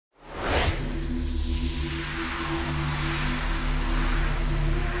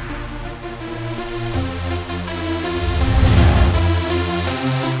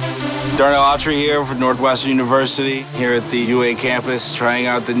Darnell Autry here for Northwestern University, here at the UA campus, trying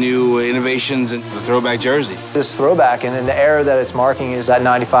out the new innovations in the throwback jersey. This throwback, and the era that it's marking is that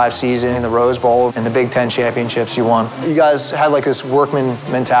 '95 season in the Rose Bowl and the Big Ten championships you won. You guys had like this workman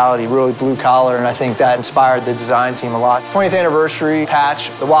mentality, really blue collar, and I think that inspired the design team a lot. 20th anniversary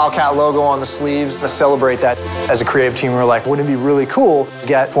patch, the Wildcat logo on the sleeves. To celebrate that as a creative team, we were like, wouldn't it be really cool to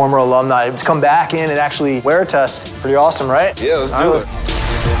get former alumni to come back in and actually wear test? Pretty awesome, right? Yeah, let's do it.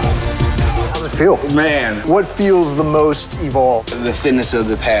 How's it feel? Man. What feels the most evolved? The thinness of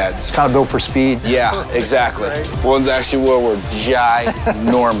the pads. Kind of built for speed. Yeah, exactly. Right. Ones actually were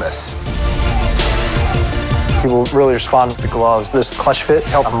ginormous. People really respond to the gloves. This clutch fit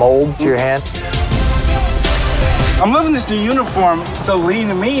helps mold to your hand. I'm loving this new uniform. It's so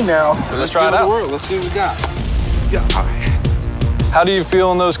lean and mean now. Let's try it out. Let's see what we got. Yeah. How do you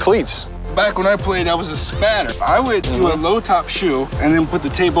feel in those cleats? Back when I played, I was a spatter. I would do a low-top shoe and then put the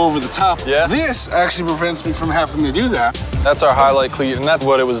tape over the top. Yeah. This actually prevents me from having to do that. That's our highlight cleat, and that's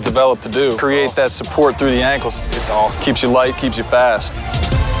what it was developed to do. Create that support through the ankles. It's awesome. Keeps you light, keeps you fast.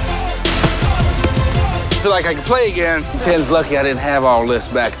 I feel like I can play again. 10's lucky I didn't have all this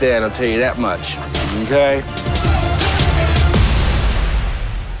back then, I'll tell you that much. Okay?